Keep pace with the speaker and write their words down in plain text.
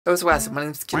Hello guys, my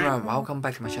name is Kinryan and welcome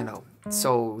back to my channel.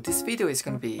 So this video is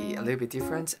gonna be a little bit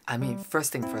different. I mean,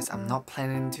 first thing first, I'm not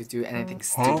planning to do anything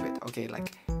stupid, okay?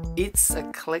 Like, it's a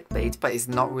clickbait, but it's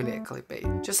not really a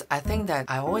clickbait. Just, I think that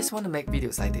I always want to make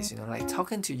videos like this, you know, like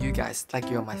talking to you guys like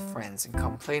you're my friends and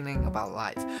complaining about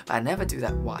life. But I never do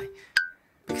that. Why?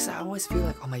 Because I always feel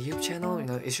like on my YouTube channel, you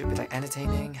know, it should be like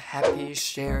entertaining, happy,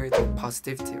 shared, and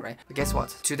positivity, right? But guess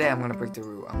what? Today I'm gonna break the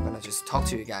rule. I'm gonna just talk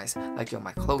to you guys like you're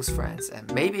my close friends.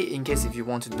 And maybe in case if you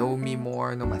want to know me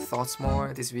more, know my thoughts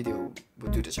more, this video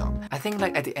will do the job. I think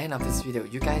like at the end of this video,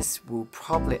 you guys will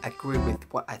probably agree with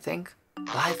what I think.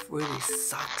 Life really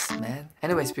sucks, man.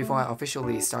 Anyways, before I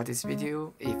officially start this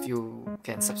video, if you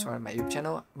can subscribe to my YouTube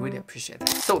channel, really appreciate that.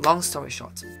 So long story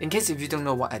short, in case if you don't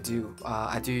know what I do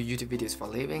YouTube videos for a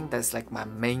living. That's like my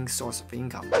main source of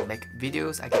income. I make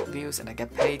videos, I get views, and I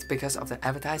get paid because of the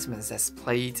advertisements that's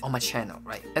played on my channel,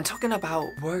 right? And talking about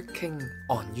working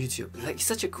on YouTube, like it's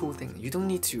such a cool thing. You don't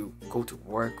need to go to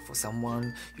work for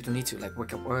someone. You don't need to like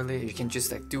wake up early. You can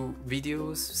just like do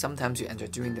videos. Sometimes you enjoy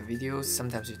doing the videos,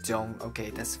 sometimes you don't.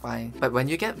 Okay, that's fine. But when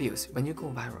you get views, when you go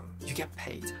viral, you get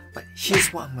paid. But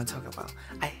here's what I'm gonna talk about.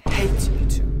 I hate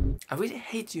YouTube. I really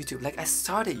hate YouTube. Like, I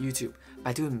started YouTube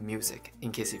by doing music,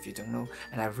 in case if you don't know,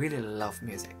 and I really love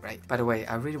music, right? By the way,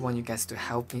 I really want you guys to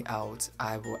help me out.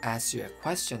 I will ask you a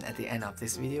question at the end of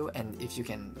this video, and if you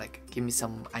can like give me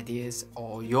some ideas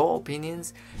or your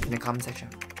opinions in the comment section,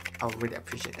 I would really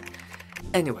appreciate that.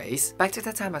 Anyways, back to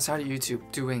that time I started YouTube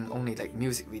doing only like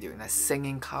music video, like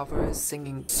singing covers,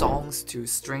 singing songs to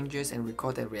strangers and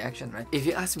record their reaction, right? If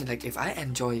you ask me like if I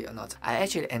enjoy it or not, I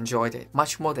actually enjoyed it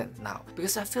much more than now,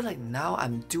 because I feel like now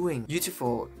I'm doing YouTube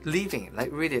for living,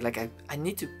 like really like I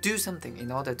need to do something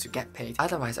in order to get paid,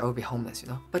 otherwise I will be homeless, you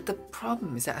know? But the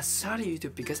problem is that I started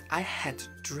YouTube because I had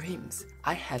dreams.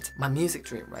 I had my music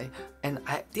dream, right? And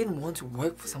I didn't want to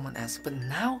work for someone else. But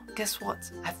now, guess what?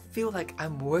 I feel like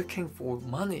I'm working for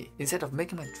money instead of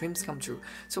making my dreams come true.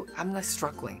 So I'm like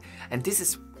struggling. And this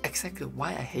is exactly why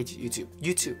I hate YouTube.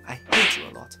 YouTube, I hate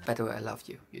you a lot. By the way, I love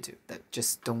you, YouTube. That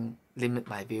just don't limit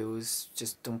my views.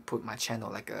 Just don't put my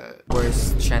channel like a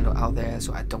worst channel out there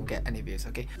so I don't get any views,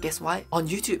 okay? Guess why? On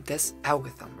YouTube, there's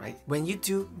algorithm, right? When you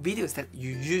do videos that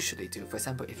you usually do, for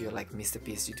example, if you're like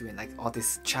MrBeast, you're doing like all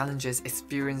these challenges,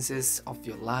 experiences of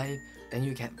your life, then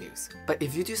you get views. But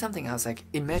if you do something else, like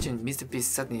imagine MrBeast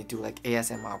suddenly do like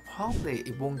ASMR, probably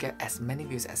it won't get as many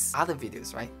views as other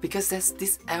videos, right? Because there's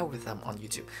this algorithm on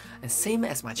YouTube. And same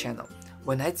as my channel.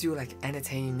 When I do like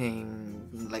entertaining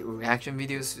like reaction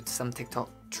videos to some TikTok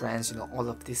trends, you know, all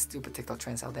of these stupid TikTok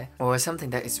trends out there, or something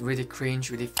that is really cringe,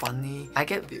 really funny, I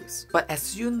get views. But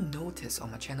as you notice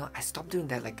on my channel, I stopped doing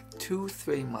that like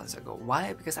 2-3 months ago.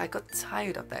 Why? Because I got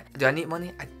tired of that. Do I need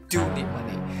money? I do need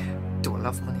money. Do I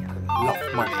love money? I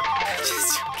love money.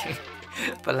 Just joking.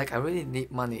 But like I really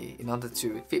need money in order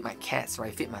to feed my cats,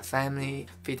 right? Feed my family,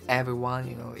 feed everyone,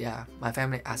 you know. Yeah, my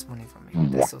family asks money from me.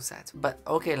 That's so sad. But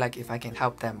okay, like if I can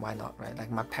help them, why not, right? Like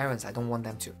my parents, I don't want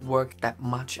them to work that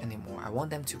much anymore. I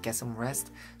want them to get some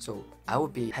rest. So I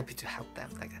would be happy to help them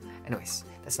like that. Anyways,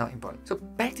 that's not important. So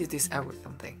back to this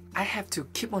algorithm thing. I have to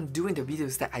keep on doing the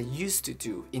videos that I used to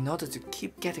do in order to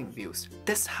keep getting views.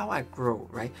 That's how I grow,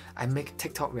 right? I make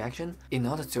TikTok reaction in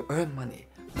order to earn money.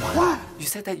 What? You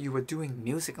said that you were doing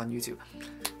music on YouTube.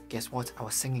 Guess what? I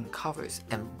was singing covers,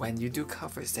 and when you do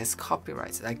covers, there's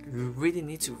copyrights. Like, you really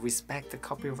need to respect the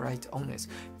copyright owners.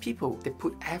 People, they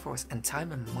put efforts and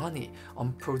time and money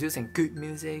on producing good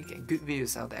music and good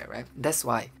videos out there, right? That's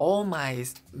why all my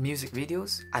music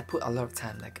videos, I put a lot of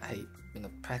time. Like I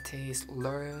practice,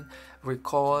 learn,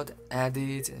 record,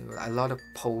 edit, and a lot of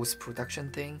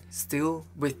post-production thing. Still,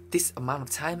 with this amount of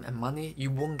time and money, you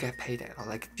won't get paid at all.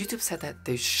 Like YouTube said that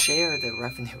they share the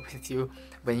revenue with you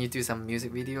when you do some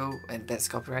music video and that's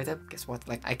copyrighted. Guess what?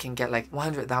 Like I can get like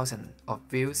 100,000 of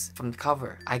views from the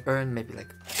cover. I earn maybe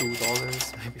like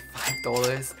 $2, maybe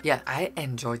 $5. Yeah, I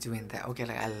enjoy doing that. Okay,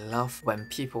 like I love when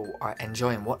people are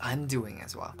enjoying what I'm doing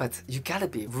as well. But you gotta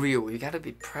be real. You gotta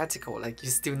be practical. Like you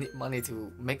still need money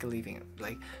to make a living.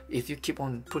 Like if you keep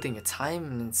on putting your time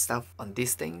and stuff on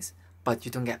these things but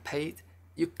you don't get paid,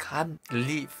 you can't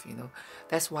live, you know.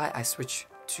 That's why I switched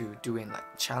to doing like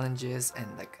challenges and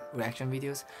like reaction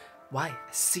videos. Why?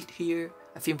 I sit here,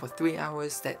 I film for 3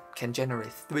 hours, that can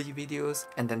generate 3 videos,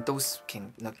 and then those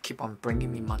can, you know, keep on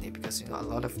bringing me money, because you know a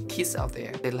lot of kids out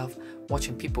there, they love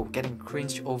watching people getting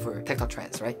cringe over TikTok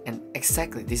trends, right? And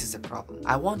exactly this is the problem.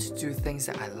 I want to do things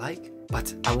that I like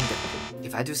but I won't get paid.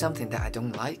 If I do something that I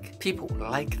don't like, people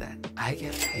like that, I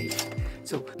get paid.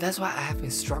 So that's why I have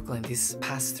been struggling these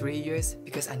past 3 years,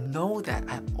 because I know that,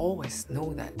 I always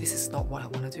know that this is not what I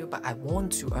want to do, but I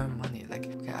want to earn money. Like,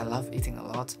 okay, I love eating a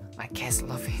lot, my cats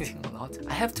love eating a lot.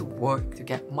 I have to work to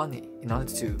get money in order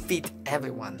to feed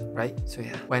everyone, right? So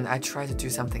yeah, when I try to do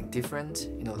something different,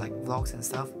 you know, like vlogs and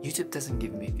stuff, YouTube doesn't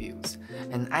give me views.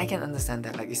 And I can understand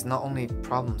that, like, it's not only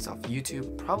problems of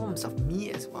YouTube, problems of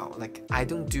me as well. Like, I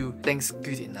don't do things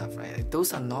good enough, right? Like,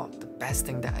 those are not the best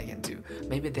thing that I can do.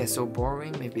 Maybe they're so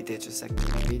boring, maybe they're just like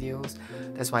videos,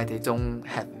 that's why they don't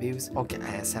have views. Okay,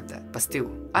 I accept that, but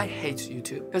still, I hate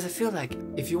YouTube, because I feel like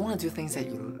if you want to do things that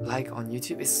you like on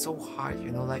YouTube, it's so hard,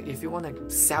 you know. Like, if you want to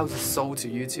sell your soul to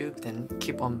YouTube, then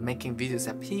keep on making videos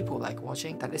that people like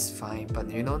watching, that is fine. But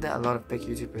you know that a lot of big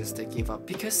YouTubers, they give up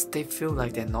because they feel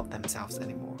like they're not themselves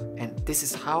anymore. And this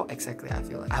is how exactly I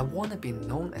feel. Like, I want to be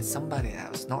known as somebody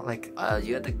else, not like,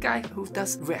 you're the guy who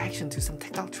does reaction to some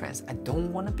TikTok trends. I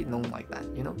don't want to be known like that,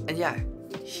 you know. And yeah,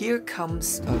 here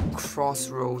comes a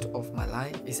crossroad of my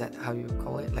life. Is that how you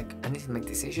call it? Like, I need to make a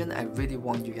decision. I really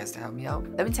want you guys to help me out.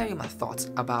 Let me tell you my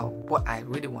thoughts about what I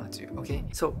really want to do, okay?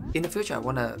 So in the future, I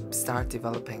want to start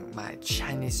developing my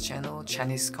Chinese channel,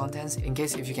 Chinese contents. In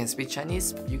case if you can speak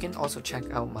Chinese, you can also check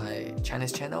out my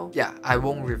Chinese channel. Yeah, I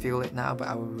won't reveal it now, but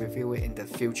I will reveal it in the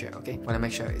future, okay? When I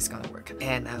make sure it's gonna work.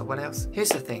 And what else? Here's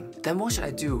the thing. Then what should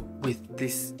I do with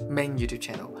this main YouTube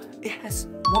channel? It has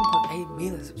 1.8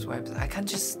 million subscribers. I can't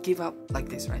just give up like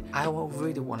this, right? I will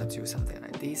really want to do something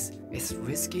like this. It's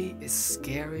risky, it's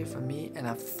scary for me, and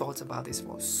I've thought about this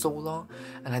for so long,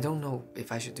 and I don't know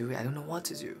if I should do it. I don't know what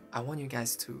to do. I want you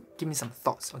guys to give me some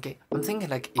thoughts, okay? I'm thinking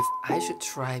like if I should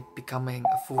try becoming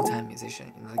a full-time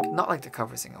musician, you know, like not like the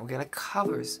cover singer, okay? Like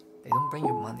covers, they don't bring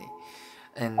you money.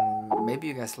 And maybe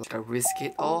you guys like risk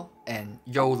it all and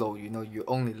YOLO, you know, you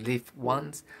only live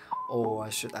once.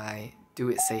 Or should I do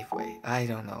it safe way? I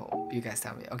don't know. You guys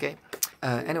tell me, okay?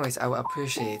 Anyways, I will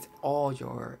appreciate all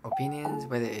your opinions,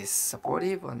 whether it's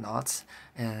supportive or not.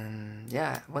 And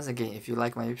yeah, once again, if you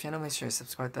like my YouTube channel, make sure to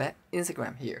subscribe to that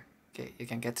Instagram here. Okay, you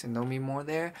can get to know me more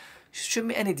there. Shoot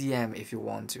me any DM if you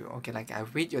want to. Okay, like I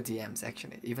read your DMs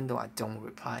actually, even though I don't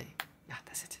reply. Yeah,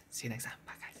 that's it. See you next time.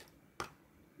 Bye.